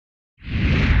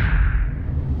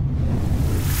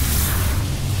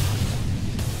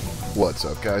What's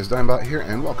up, guys? Dimebot here,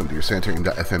 and welcome to your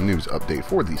Sanitarium.FM news update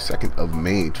for the 2nd of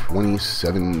May,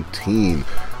 2017.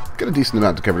 Got a decent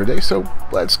amount to cover today, so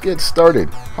let's get started.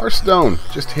 Hearthstone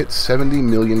just hit 70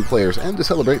 million players, and to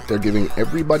celebrate, they're giving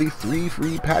everybody 3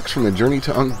 free packs from the Journey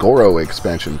to Ungoro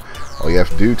expansion. All you have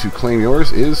to do to claim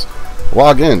yours is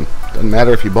log in. Doesn't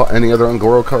matter if you bought any other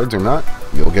Ungoro cards or not,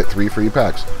 you'll get 3 free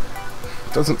packs.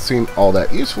 Doesn't seem all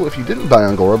that useful if you didn't buy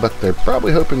Ungoro, but they're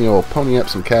probably hoping you'll pony up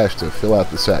some cash to fill out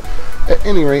the set. At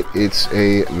any rate, it's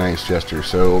a nice gesture,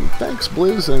 so thanks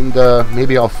Blizz, and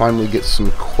maybe I'll finally get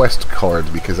some quest cards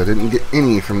because I didn't get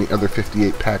any from the other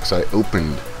 58 packs I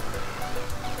opened.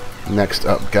 Next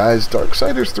up, guys,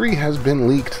 Darksiders 3 has been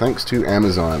leaked thanks to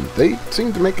Amazon. They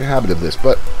seem to make a habit of this,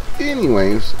 but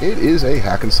anyways, it is a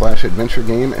hack-and-slash adventure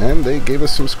game, and they gave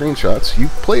us some screenshots. You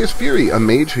play as Fury, a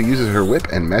mage who uses her whip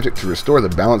and magic to restore the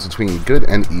balance between good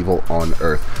and evil on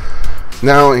Earth.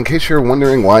 Now, in case you're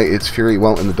wondering why it's Fury,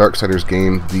 well, in the Darksiders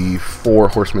game, the 4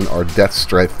 horsemen are Death,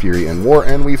 Strife, Fury, and War,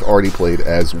 and we've already played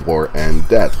as War and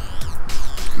Death.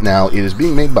 Now, it is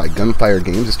being made by Gunfire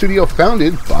Games, a studio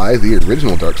founded by the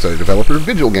original Darksiders developer,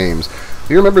 Vigil Games.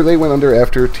 You remember they went under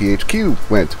after THQ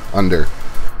went under.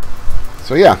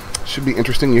 So yeah, should be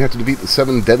interesting. You have to defeat the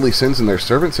 7 deadly sins and their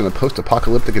servants in a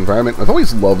post-apocalyptic environment. I've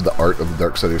always loved the art of the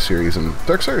Darksiders series, and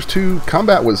Darksiders 2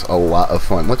 combat was a lot of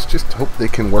fun. Let's just hope they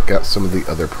can work out some of the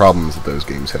other problems that those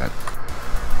games had.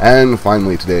 And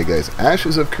finally today, guys,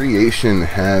 Ashes of Creation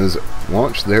has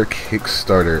launched their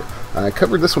Kickstarter. I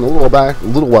covered this one a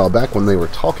little while back when they were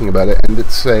talking about it, and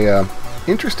it's a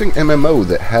interesting MMO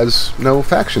that has no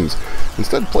factions.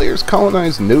 Instead, players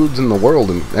colonize nodes in the world,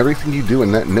 and everything you do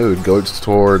in that node goes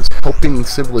towards helping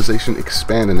civilization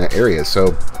expand in that area.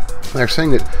 So they're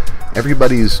saying that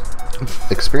everybody's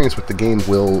experience with the game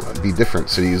will be different.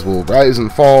 Cities will rise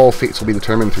and fall, fates will be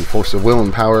determined through force of will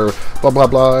and power, blah blah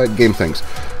blah, game things.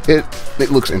 It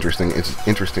looks interesting. It's an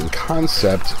interesting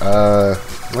concept.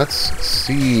 Let's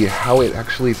see how it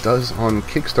actually does on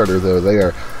Kickstarter, though. They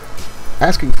are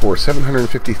asking for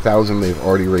 $750,000. They've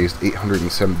already raised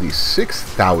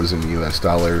 $876,000 US,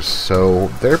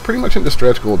 so they're pretty much into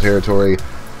stretch goal territory.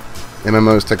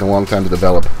 MMOs take a long time to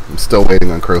develop. I'm still waiting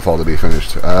on Crowfall to be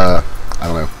finished. I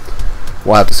don't know.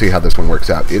 We'll have to see how this one works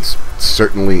out. It's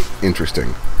certainly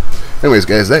interesting. Anyways,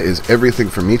 guys, that is everything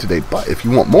from me today, but if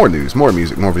you want more news, more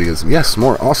music, more videos, and yes,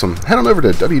 more awesome, head on over to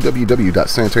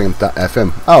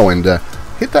www.sanitarium.fm. Oh, and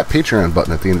hit that Patreon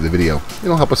button at the end of the video.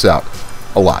 It'll help us out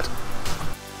a lot.